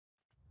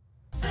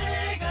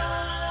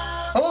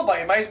Hello, my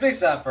name is Big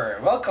Zapper.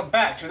 Welcome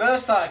back to another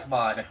Sonic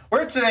mod,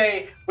 where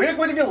today we're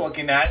going to be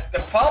looking at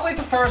probably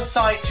the first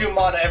Sonic 2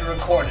 mod I ever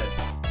recorded.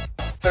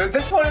 So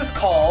this one is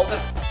called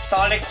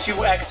Sonic 2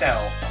 XL.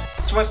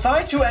 So what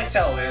Sonic 2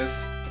 XL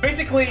is,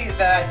 basically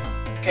that,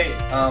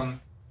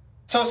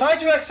 so Sonic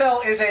 2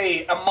 XL is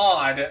a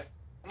mod,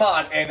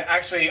 and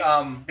actually,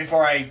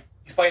 before I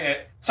explain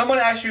it, someone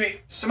actually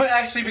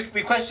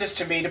requested this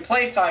to me to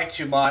play Sonic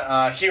 2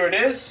 mod. Here it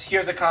is.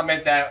 Here's a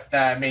comment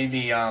that made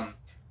me,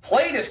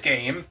 play this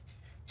game.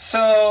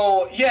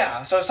 So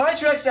yeah, so Sonic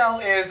 2 XL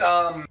is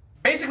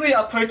basically,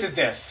 I'll put it to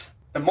this: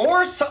 the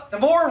more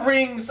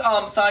rings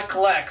Sonic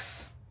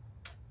collects,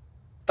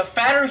 the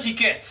fatter he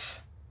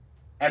gets.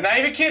 I'm not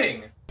even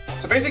kidding.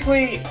 So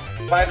basically,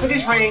 when I put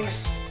these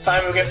rings,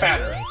 Sonic will get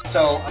fatter.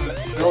 So a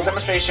little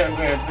demonstration. I'm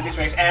going to put these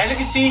rings, and as you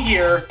can see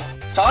here,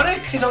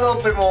 Sonic is a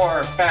little bit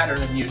more fatter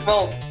than you.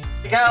 Well,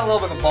 he got a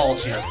little bit of a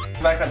bulge here.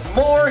 If I collect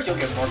more, he'll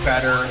get more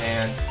fatter,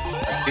 and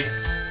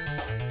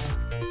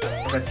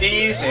look at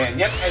these, and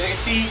yep, as you can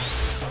see,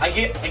 I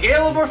get a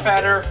little more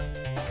fatter,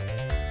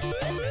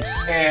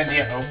 and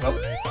yeah,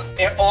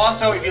 and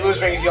also if you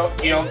lose rings, you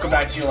don't go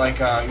back to like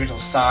original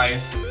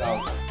size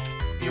of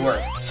you were.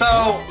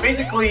 So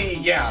basically,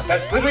 yeah,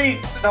 that's literally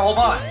the whole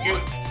mod. You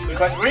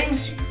collect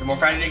rings, the more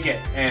fatter you get,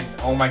 and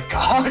oh my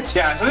god,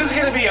 yeah. So this is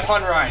gonna be a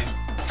fun ride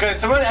because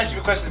someone actually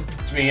requested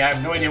to me. I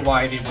have no idea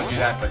why they would do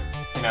that, but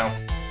you know,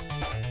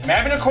 I'm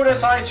having a quarter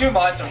Sonic 2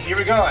 mod, so here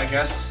we go, I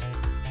guess.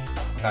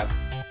 Oh god.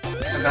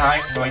 No,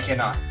 I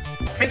cannot.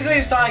 Basically,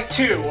 it's Sonic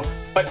 2,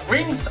 but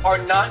rings are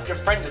not your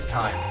friend this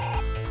time.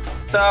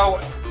 So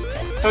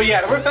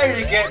yeah, the more fatter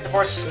you get, the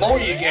more slower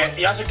you get.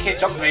 You also can't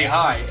jump very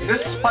high. And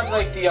this is probably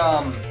like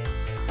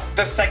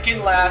the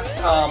second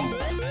last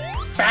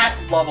fat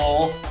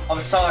level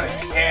of Sonic,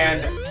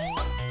 and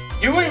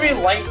you wouldn't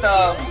really like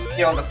the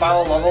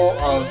final level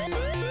of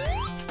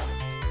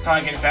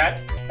Sonic getting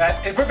fat.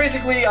 We're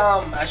basically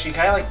actually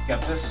can I like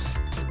get this?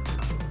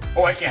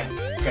 Oh, I can.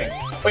 Okay.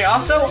 Wait,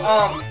 also,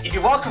 if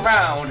you walk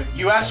around,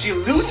 you actually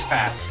lose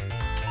fat.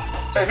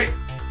 So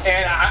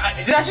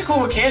it's actually a cool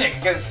mechanic,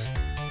 because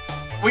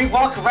when you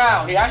walk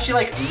around, you actually,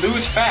 like,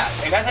 lose fat.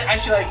 And that's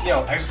actually, like, you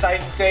know,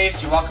 exercise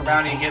days, you walk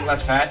around and you get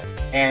less fat.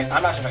 And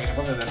I'm not sure if I can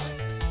jump over this.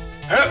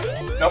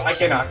 Nope, I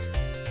cannot.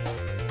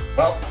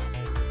 Well,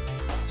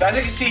 so as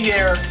you can see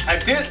here,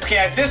 at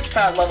this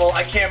fat level,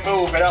 I can't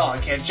move at all. I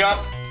can't jump,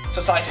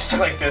 so I just stick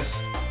like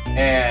this.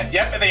 And,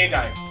 yep, and then you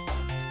die.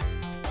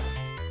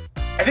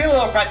 I did a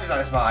little practice on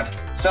this mod,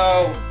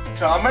 so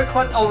I'm gonna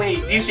collect only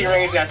these 3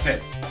 rings. That's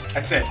it.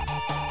 That's it.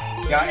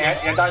 Yeah,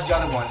 and dodge the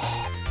other ones.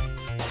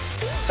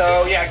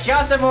 So yeah,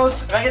 Chaos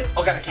Emeralds. If I get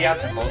the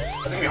Chaos Emeralds.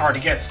 That's gonna be hard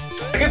to get.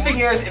 The good thing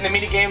is, in the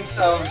mini games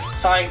of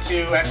Sonic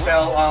 2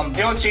 XL,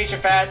 they don't change your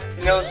fat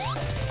in those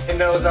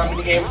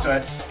mini games, so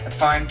that's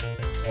fine.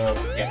 So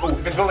yeah. Ooh,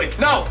 invisibility.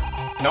 No.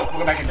 Nope. We'll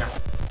go back in there.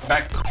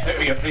 Back. There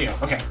we go. There you go.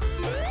 Okay.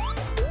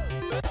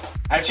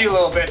 I cheat a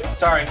little bit.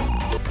 Sorry.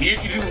 You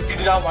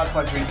do not want to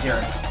collect rings here.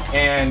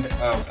 And,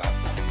 oh god.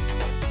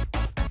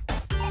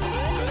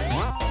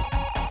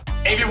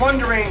 If you're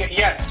wondering,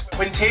 yes,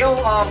 when Tail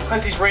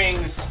collects these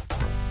rings,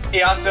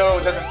 it also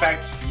does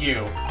affect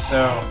you.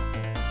 So,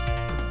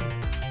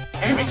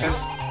 I can make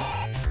this.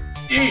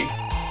 Eee!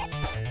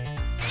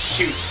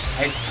 Shoot.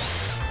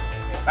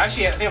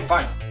 Actually, I think I'm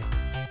fine.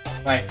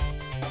 Wait.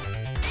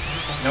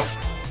 Nope.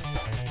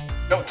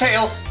 No,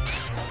 Tails!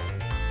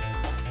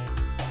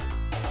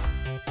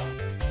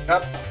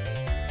 Up.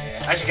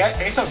 Actually, I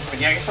guess I'll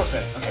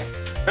spin. Okay.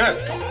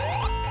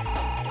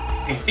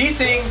 Okay, these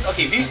things.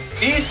 Okay,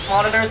 these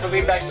monitors will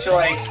lead back to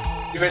like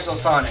the original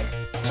Sonic.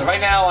 So right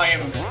now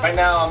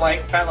I'm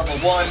like fat level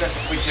 1,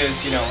 which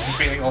is, you know, just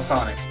basically all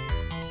Sonic.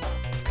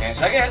 And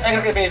so I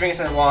can get many rings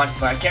that I want,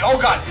 but I can't. Oh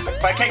god,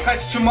 but I can't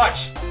collect too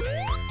much.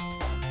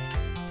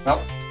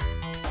 Well,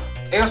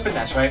 I can spin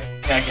dash, right?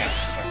 Yeah, I can.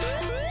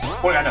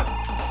 Okay. Oh yeah, no.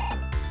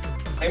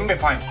 I think I'm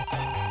fine.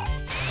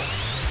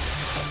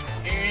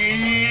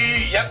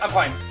 Yep, I'm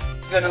fine.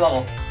 It's at the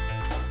level.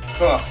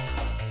 Cool.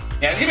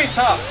 Yeah, it's gonna be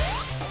tough.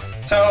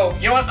 So,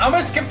 you know what? I'm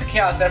gonna skip the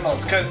Chaos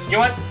Emeralds, because, you know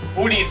what?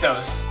 Who needs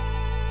those?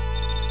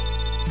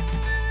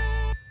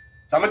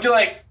 So I'm gonna do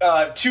like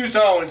 2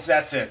 zones,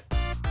 that's it.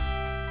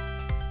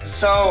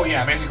 So,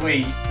 yeah,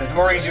 basically, the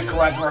more rings you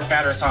collect, the more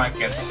fatter Sonic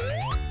gets.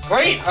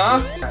 Great,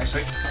 huh?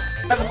 Actually,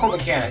 that's a cool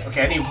mechanic.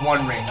 Okay, I need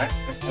 1 ring.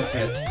 That's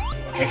it.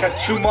 Okay, I got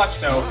too much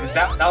though, because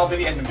that'll be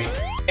the end of me.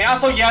 And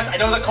also, yes, I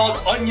know they're called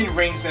onion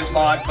rings in this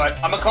mod, but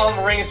I'm gonna call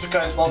them rings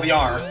because, well, they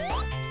are.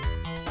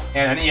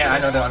 And yeah, I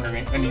know they're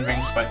onion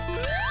rings, but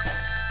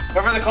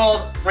whatever they're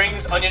called,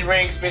 rings, onion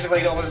rings,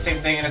 basically almost the same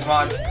thing in this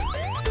mod.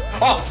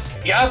 Oh,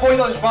 you gotta avoid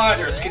those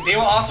monitors. They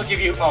will also give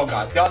you, oh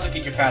god, they also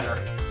get you fatter.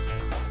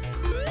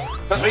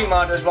 Those ring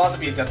monitors will also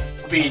be the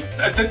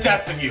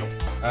death of you.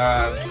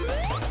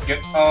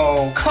 Good.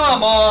 Oh,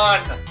 come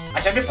on! I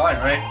should be fine,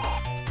 right?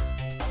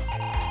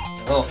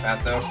 A little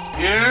fat though.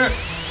 Yeah.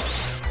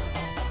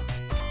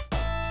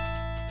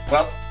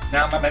 Well,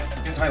 now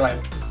this is my life.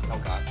 Oh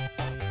god.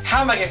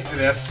 How am I getting through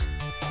this?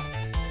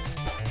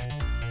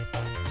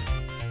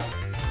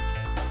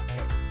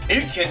 Are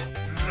you kidding?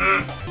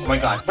 Oh my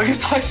god. Look at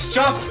Sonic's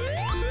jump!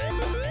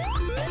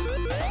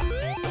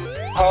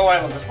 Oh, I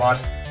love this mod.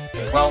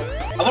 Okay, well,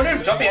 I wonder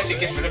if jumping actually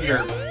gets rid of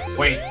your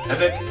weight. Does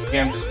it?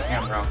 Damn,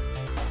 bro.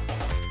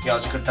 Yeah,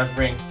 let's click that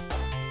ring.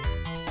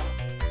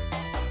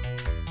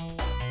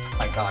 Oh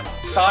my god.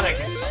 Sonic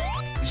is...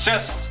 It's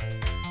just...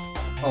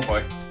 Oh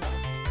boy.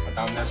 Put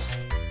down this.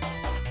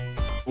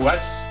 Ooh,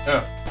 that's...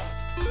 Ugh.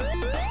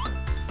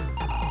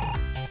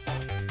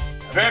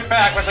 I'll be right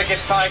back once I get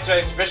Sonic to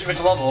a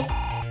sufficient level.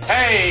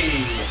 Hey!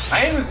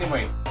 I am losing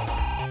weight.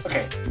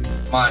 Okay.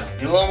 Come on.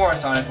 Do a little more,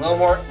 Sonic. A little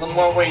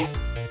more weight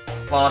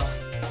loss.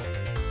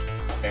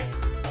 Okay.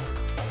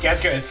 Yeah,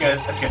 it's good. It's good.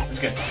 That's good. That's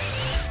good.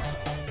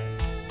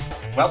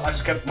 Well, I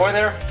just got more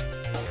there.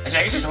 Actually,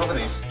 I can just over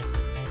these.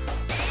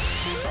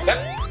 Yep.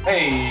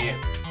 Hey.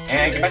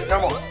 And get back to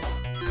normal.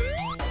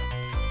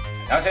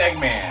 Now to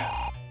Eggman.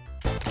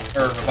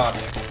 Or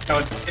Robotnik. No,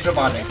 it's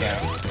Robotnik, yeah.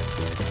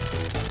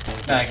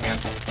 Eggman.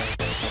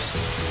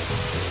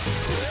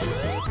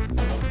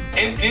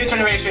 In this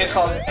generation, it's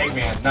called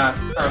Eggman, not...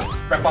 Or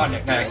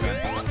Robotnik, not Eggman.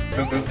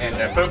 Boop, boop, and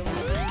boop.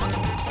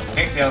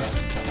 Thanks, yes.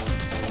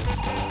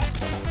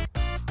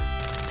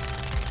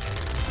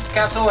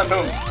 Capsule and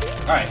boom.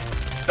 Alright.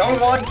 Zone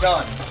 1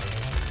 done.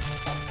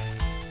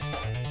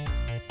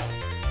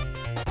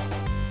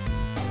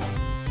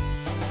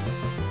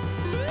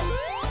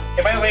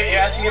 And by the way, you're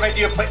asking me if I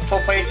do a full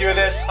playthrough of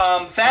this.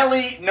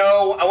 Sadly,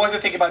 no, I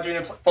wasn't thinking about doing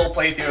a full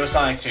playthrough of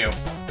Sonic 2.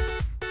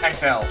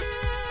 XL.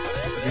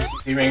 Just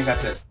 3 rings,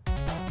 that's it.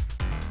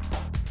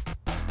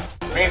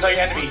 Rings are your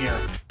enemy here.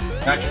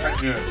 Not your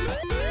friend. You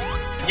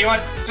know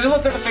what? Just a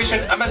little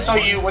demonstration. I'm gonna show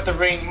you what the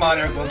ring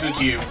monitor will do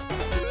to you.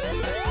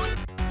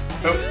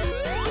 Boop.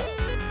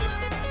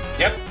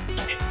 Yep.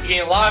 You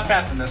gain a lot of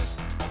fat from this.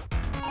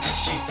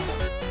 Jeez.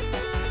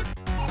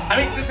 I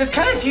mean, this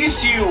kind of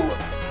teaches you,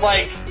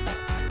 kind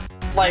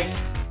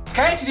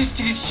of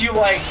teaches you,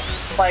 you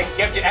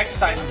have to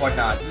exercise and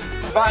whatnot. This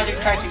kind of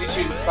teaches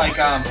you,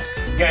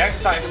 yeah,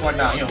 exercise and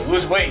whatnot, you know,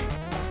 lose weight.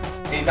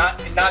 And not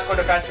go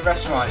to fast food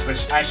restaurants,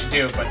 which I should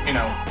do, but, you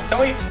know,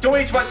 don't eat too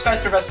much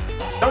fast food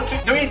don't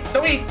eat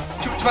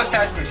too much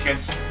fast food,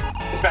 kids.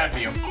 It's bad for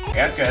you.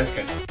 Yeah, that's good, that's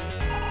good.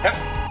 Yep.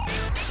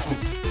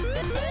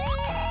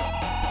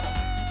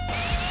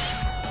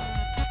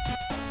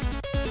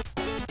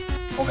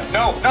 Okay,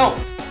 no! Oh,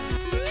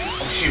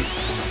 shoot.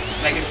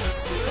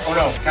 Oh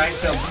no, can I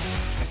still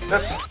get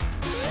this?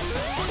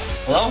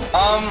 Hello?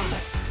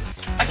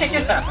 I can't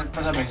get that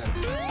for some reason.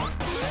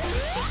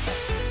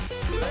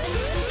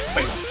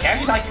 Wait, can I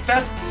actually not get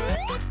that?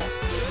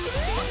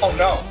 Oh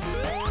no.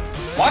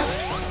 What?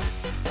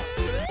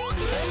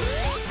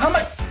 How am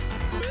I?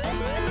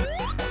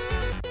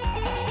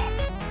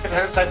 Let's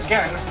exercise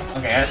again.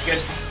 Okay, that's good.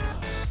 I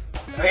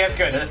think that's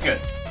good, that's good.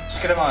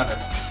 Just get him on there.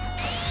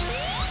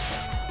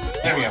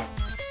 There we go.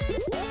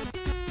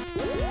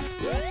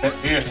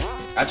 Here.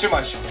 Not too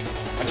much.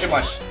 Not too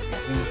much.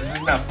 This is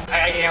enough.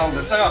 I can handle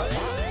this.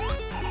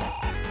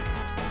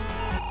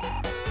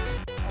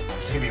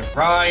 It's gonna be a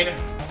ride.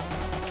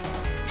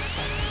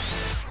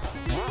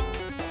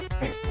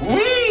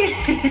 Whee!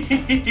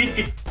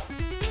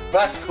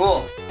 That's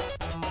cool.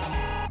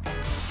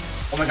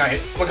 Oh my god,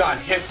 oh my god,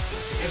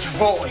 it's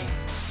rolling.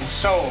 It's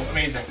so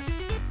amazing.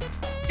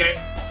 Get it?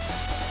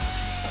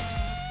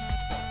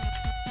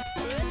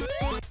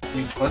 Are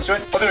you close to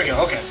it? Oh, there we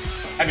go, okay.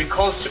 I have to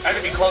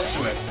be close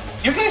to it.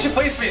 You can actually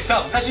play this for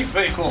yourself. It's actually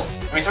really cool.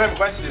 I mean, someone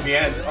requested it to me,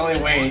 and it's the only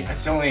way,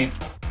 it's the only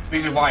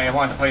reason why I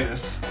wanted to play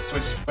this. So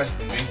it's requested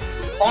to me.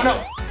 Oh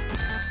no!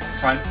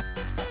 It's fine.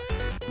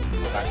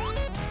 Okay.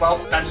 Well,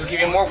 that just gave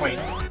you more weight.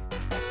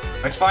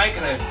 But it's fine,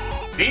 because I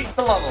beat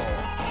the level.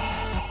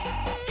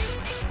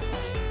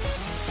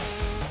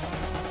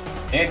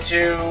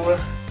 Into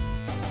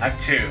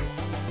Act 2.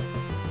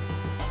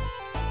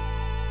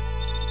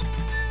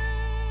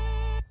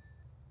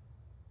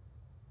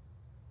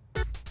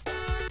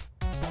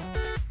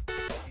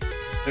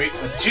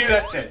 Two,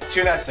 that's it.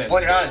 Two, that's it.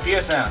 When you're on is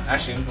BSM.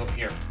 Actually, let me go over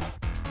here.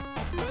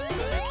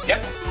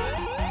 Yep.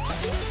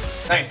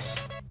 Nice.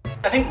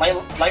 I think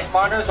life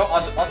monitors will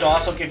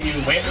also give you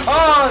weight.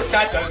 Oh,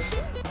 that does.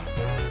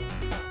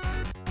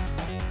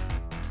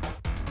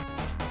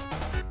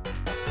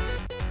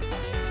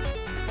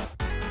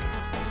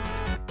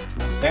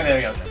 There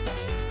we go.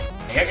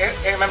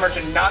 And remember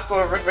to not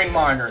go over ring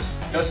monitors.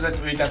 Those are the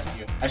way death for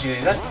you. Actually,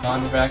 is that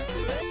on the back?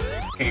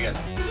 Okay, good.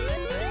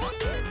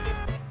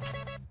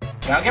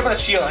 I don't care about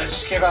the shield, I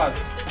just care about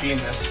being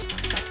this.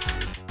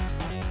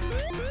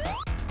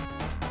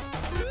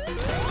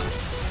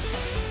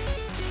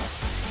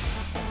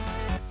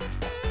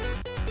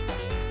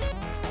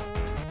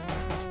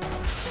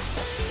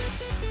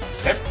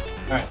 Yep.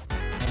 Alright.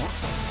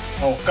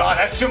 Oh god,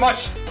 that's too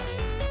much!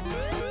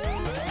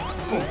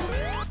 Ooh.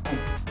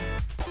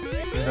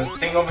 There's a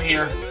thing over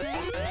here.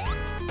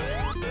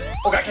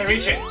 Oh god, I can't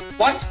reach it!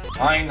 What?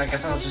 Fine, I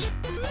guess I'll just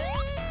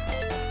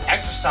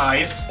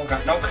exercise. Oh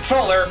god, no,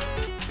 controller!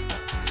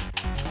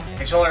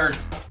 Controller.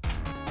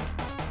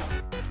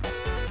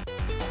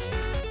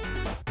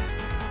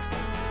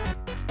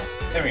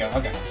 There we go,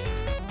 okay.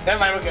 Never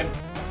mind, we're good.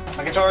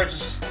 My controller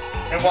just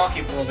been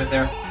wonky for a little bit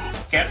there.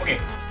 Okay, okay.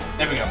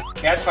 There we go.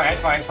 Yeah, it's fine,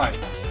 it's fine, it's fine.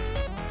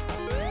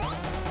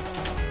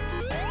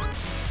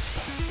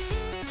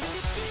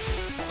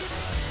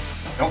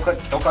 Don't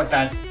click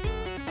that.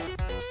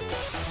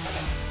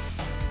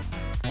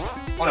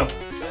 Oh no,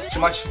 it's too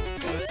much.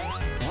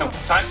 No,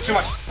 Sonic, too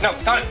much. No,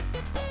 Sonic!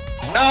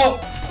 No!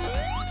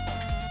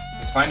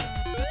 It's fine.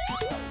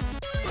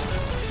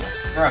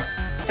 Bruh,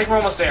 I think we're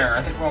almost there.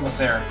 I think we're almost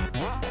there.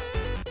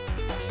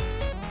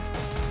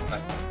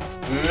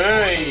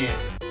 Hey!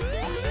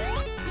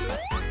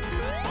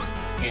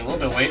 Okay, a little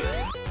bit of weight.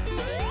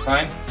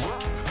 Fine.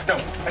 No,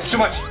 that's too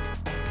much!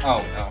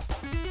 Oh, no.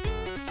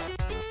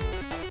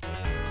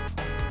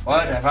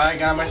 What have I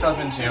got myself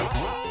into?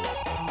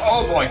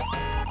 Oh boy!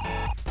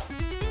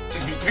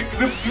 Just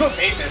people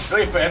hate this,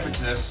 really put effort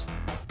to this.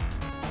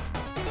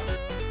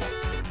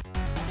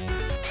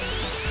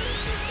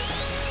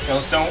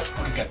 Girls, don't.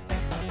 Okay, good.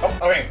 Oh,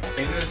 okay. I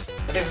think this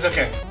is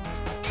okay.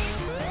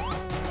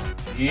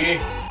 Yeah.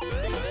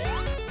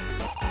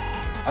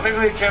 I'll be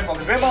really careful,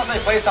 because maybe I'll say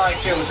play Sonic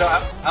 2, so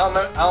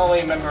I'll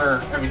only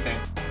remember everything.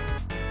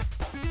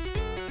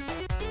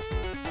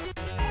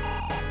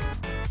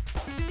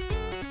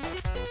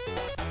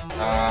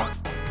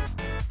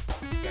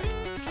 Okay.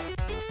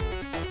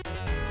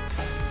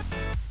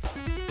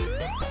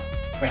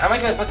 Wait, how am I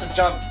gonna put some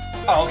jump?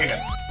 Oh, okay,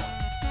 good.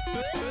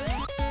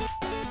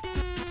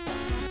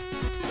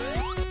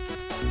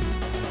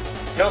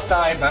 Tails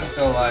died, but I'm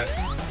still alive.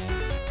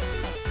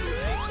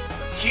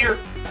 Here!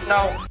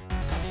 No!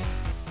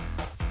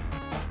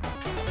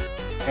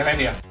 An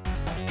idea.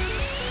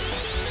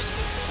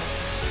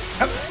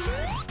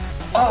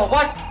 Oh,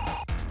 what?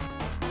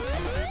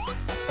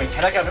 Wait,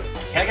 can I get up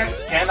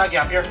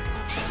here?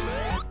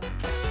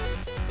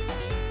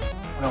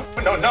 Oh,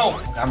 no, no, no!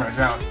 Okay, I'm gonna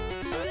drown.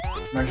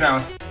 I'm gonna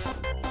drown.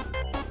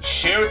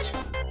 Shoot!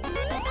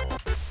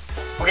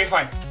 Okay, it's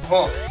fine.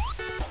 Cool.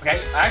 Okay,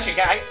 I actually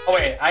can't. Oh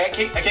wait, I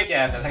can't get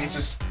at this. I can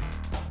just.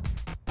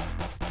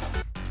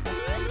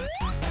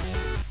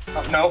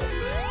 Oh no.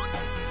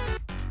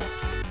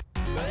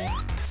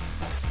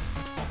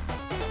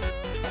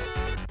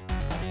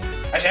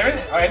 Actually,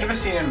 I've never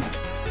seen him.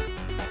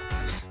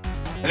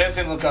 I never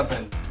seen him look up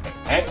and.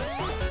 Eh?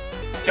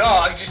 Duh!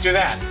 I can just do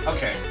that.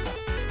 Okay.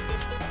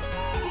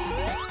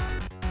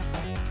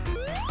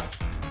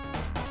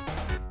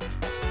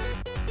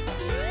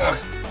 Ugh.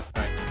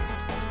 Alright.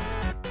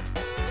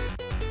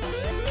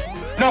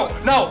 No!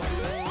 No!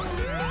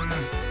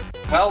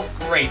 Well,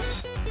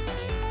 great.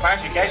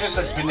 Actually, can I just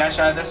like spin dash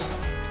out of this?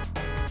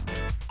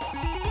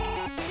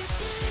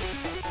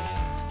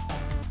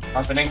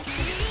 Not spinning.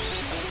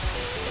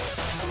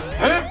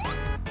 Huh?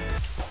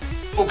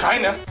 Oh,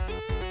 kinda.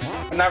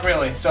 But not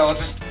really, so I'll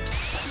just...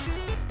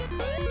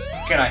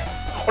 Can I?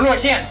 Oh no, I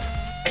can't!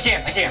 I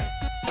can't.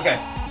 Okay.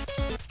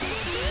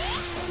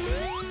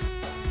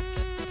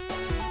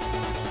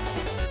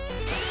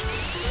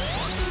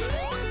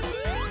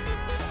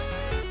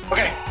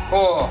 Okay,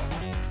 cool.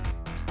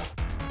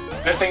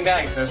 Good thing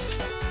that exists.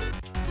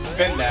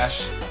 Spin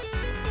dash.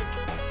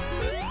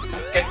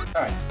 Okay,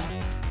 alright.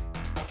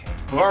 Okay.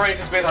 We're already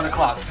 6 minutes on the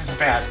clock. This is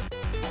bad.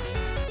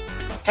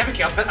 Can I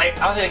get up that? I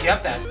don't think I can get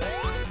up that.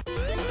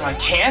 No, I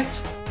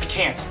can't? I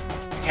can't.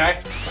 Can I?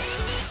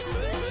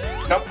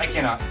 Nope, I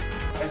cannot.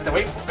 Is it the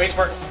wait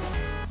for it?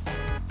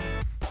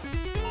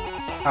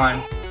 Come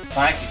on.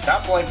 Thank you.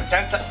 Stop pulling for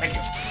 10 seconds. Thank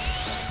you.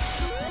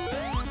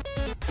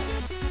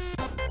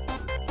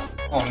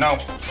 Oh no.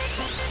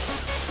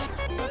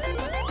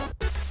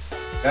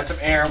 Got some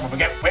air, but we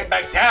get way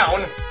back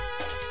down.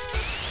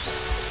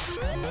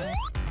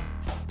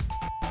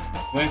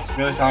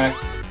 Really, Sonic?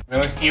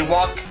 Really? Can you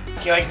walk?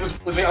 Can you like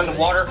lose me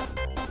underwater?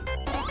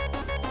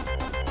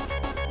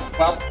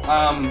 Well,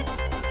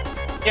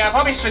 yeah, I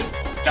probably should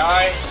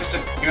die just to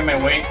give my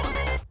weight.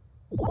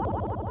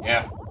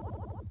 Yeah.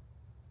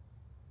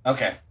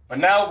 Okay, but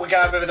now we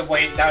got rid of the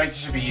weight. Now it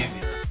should be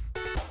easier.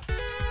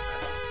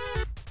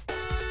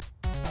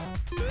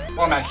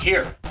 Oh, I'm back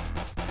here.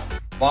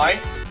 Why?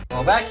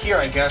 Well, back here,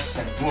 I guess,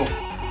 and move.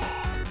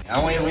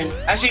 Yeah,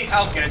 actually,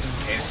 I'll get it just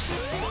in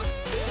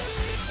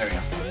case. There we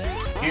go.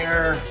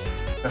 Here.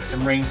 Got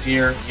some rings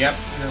here. Yep,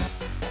 this is...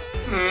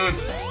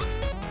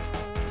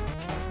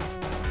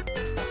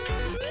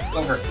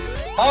 Over.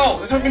 Oh,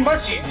 this would be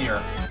much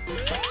easier.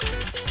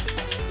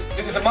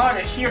 Because the mod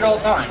is here all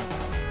the time.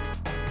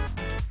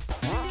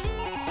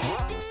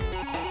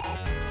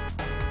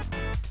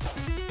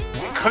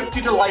 We could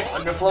do the life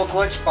underflow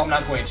glitch, but I'm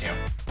not going to.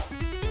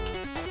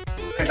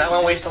 Because that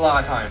won't waste a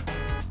lot of time.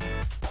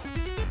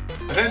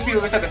 But since we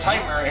reset the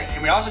timer,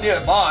 and we also do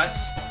the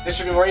boss, this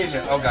should be more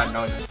easier. Oh god,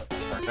 no, this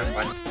never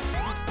mind.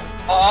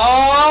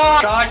 Oh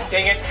god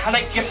dang it, how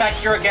did I get back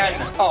here again?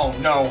 Oh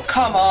no,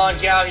 come on,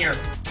 get out of here.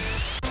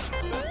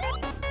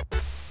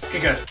 Okay,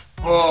 good.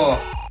 Oh.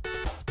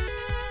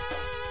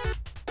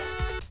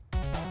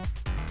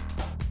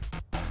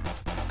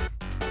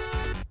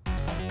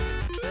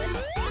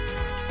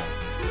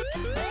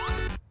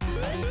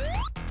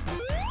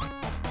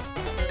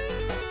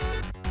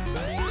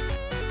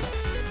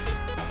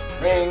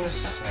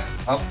 rings. And,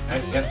 oh,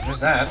 yep, there's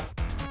that.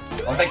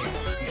 Oh, thank you.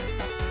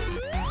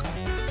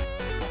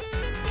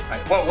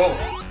 Alright, whoa.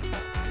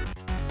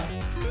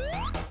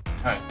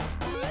 Alright.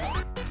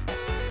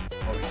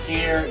 Over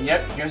here,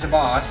 yep, here's the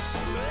boss.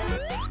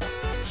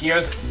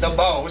 Here's the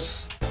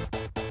boss.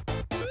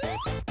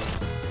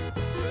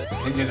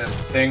 Didn't do the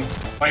thing.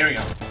 Oh, here we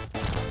go.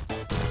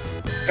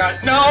 God,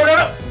 no!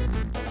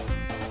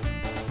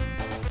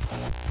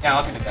 Yeah,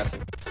 I'll take the death.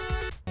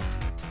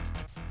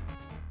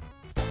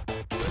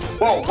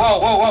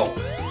 Whoa!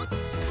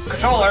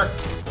 Controller!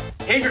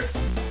 Behavior!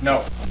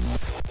 No.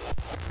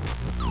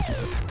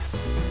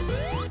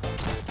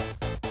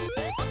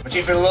 I'm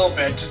cheat for a little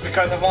bit, just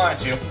because I wanted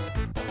to.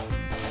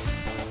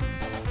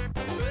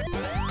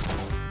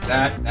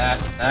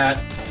 That.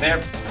 There.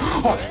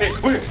 Oh,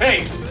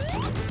 hey!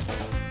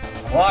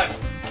 I'm alive.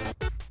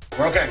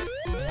 We're okay.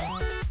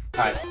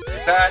 Alright,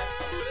 get that.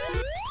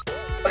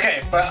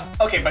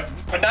 Okay, but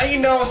now you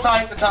know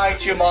Sonic the Hedgehog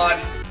 2 mod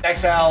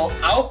XL.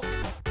 I'll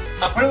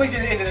put a link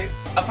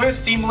I'll put a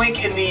Steam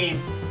link in the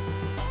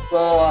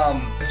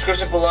little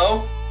description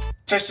below,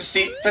 just to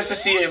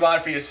see a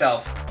mod for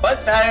yourself.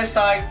 But that is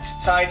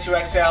Sonic 2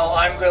 XL.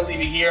 I'm gonna leave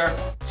it here.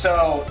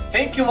 So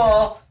thank you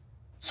all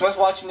so much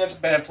for watching. It's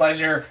been a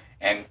pleasure,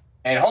 and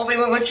hopefully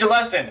you learned your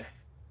lesson.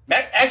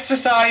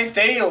 Exercise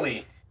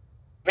daily.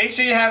 Make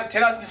sure you have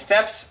 10,000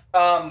 steps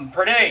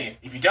per day.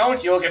 If you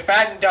don't, you'll get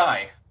fat and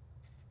die.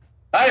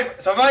 Bye.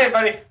 So bye,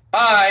 everybody.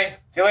 Bye.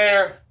 See you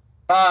later.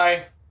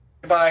 Bye.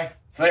 Goodbye.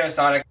 See you later,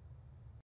 Sonic.